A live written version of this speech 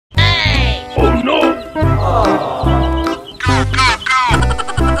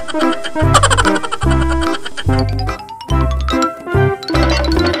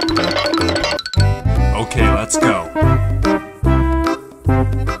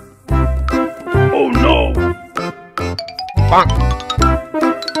Bonk.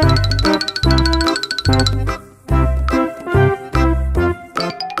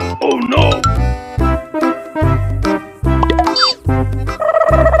 Oh no!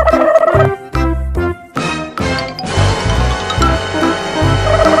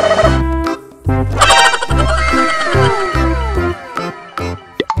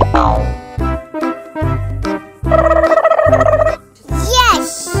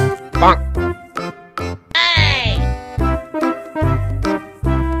 Yes! Bonk. Hey!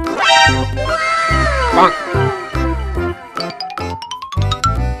 Bonk.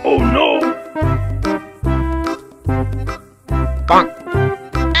 Oh no! Bonk.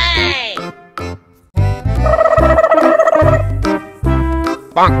 Hey!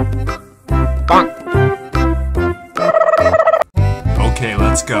 Bonk. Bonk. Okay,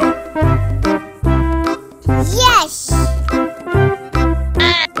 let's go. Yes!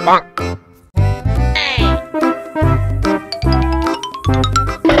 Bonk. Hey!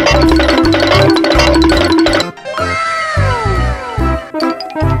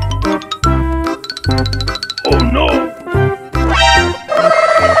 Oh no!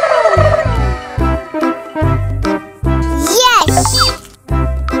 Yes!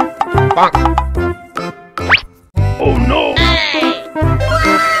 Bonk. Oh no! Hey!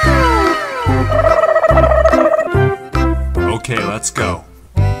 Okay, let's go.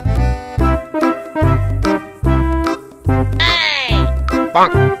 Hey!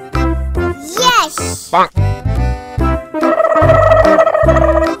 Bonk. Yes! Bonk.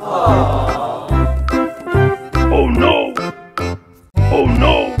 Oh no! Oh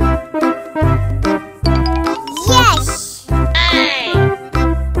no! Yes! Hey!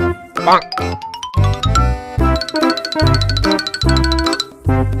 Bonk.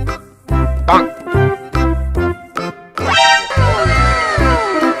 Bonk.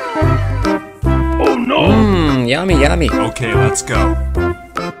 Oh no! Mmm, yummy, yummy. Okay, let's go.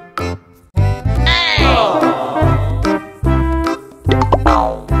 Hey!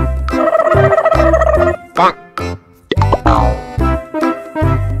 Bonk.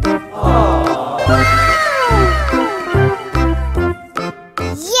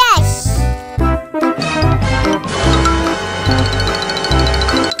 Yes!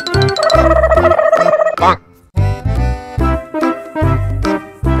 Bonk.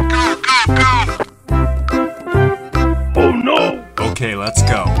 Oh no! Okay, let's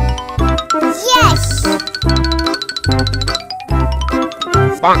go. Yes!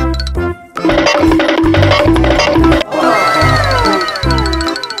 Bonk.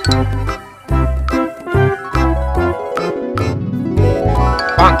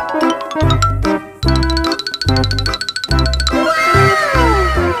 Bonk.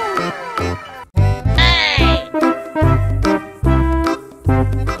 Hey!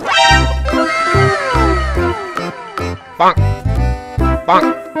 Bonk. Bonk.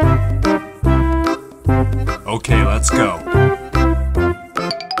 Okay, let's go.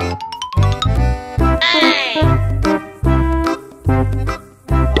 Hey!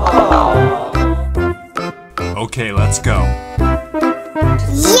 Okay, let's go.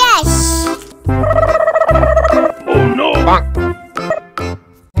 Yes! Oh no! Bonk.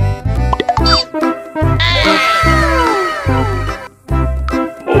 Hey!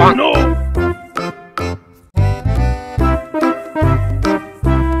 Oh no!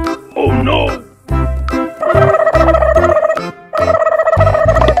 Oh no!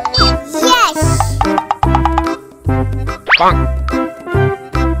 Yes! Bonk.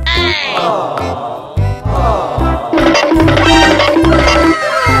 Hey!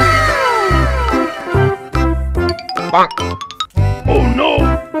 Bonk. Oh no!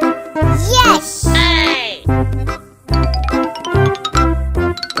 Yes! Hey!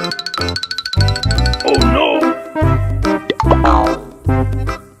 Oh no!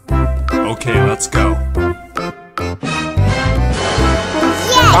 Okay, let's go.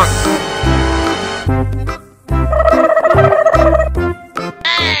 Yes!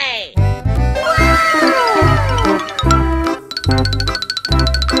 Hey!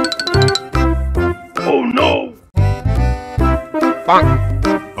 Oh no!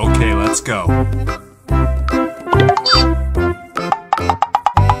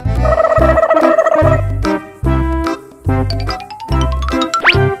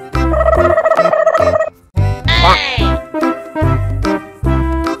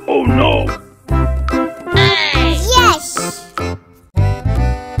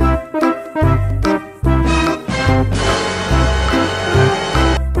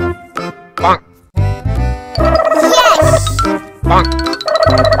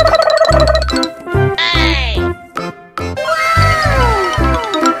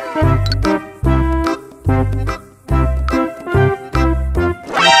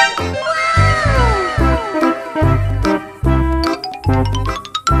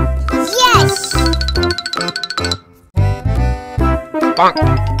 Bonk.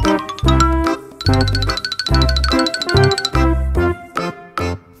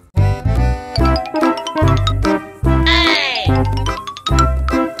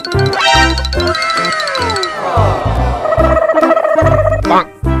 Bonk.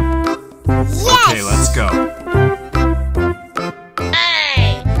 Okay, let's go.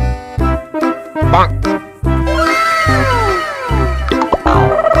 Bonk.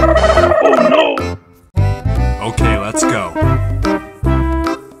 Oh no! Okay, let's go.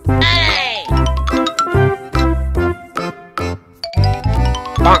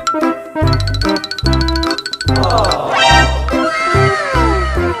 Bonk.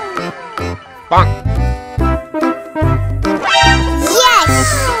 Bonk.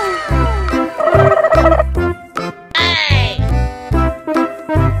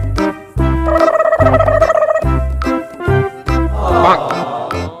 Bonk.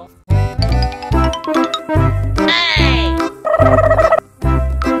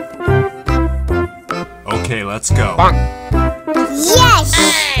 Okay, let's go. Bonk.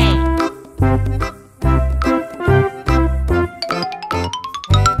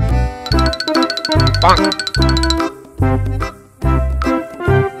 Bonk.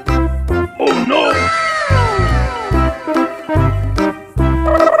 Oh no!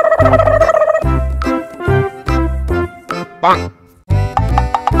 Bonk.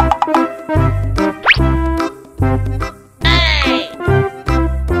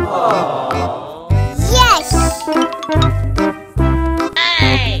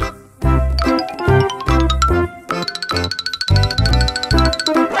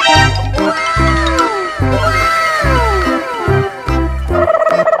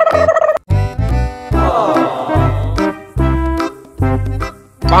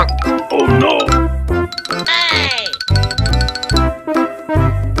 Bonk. Oh no!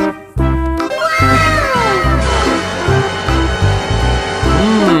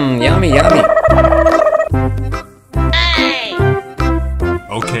 Yummy, yummy.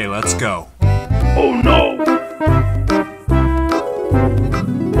 Okay, let's go. Oh no!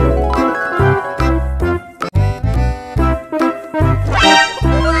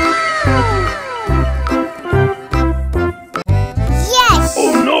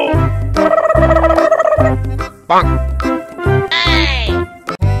 Oh no! Bonk.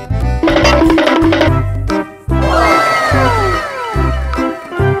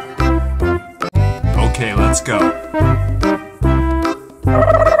 Okay, let's go.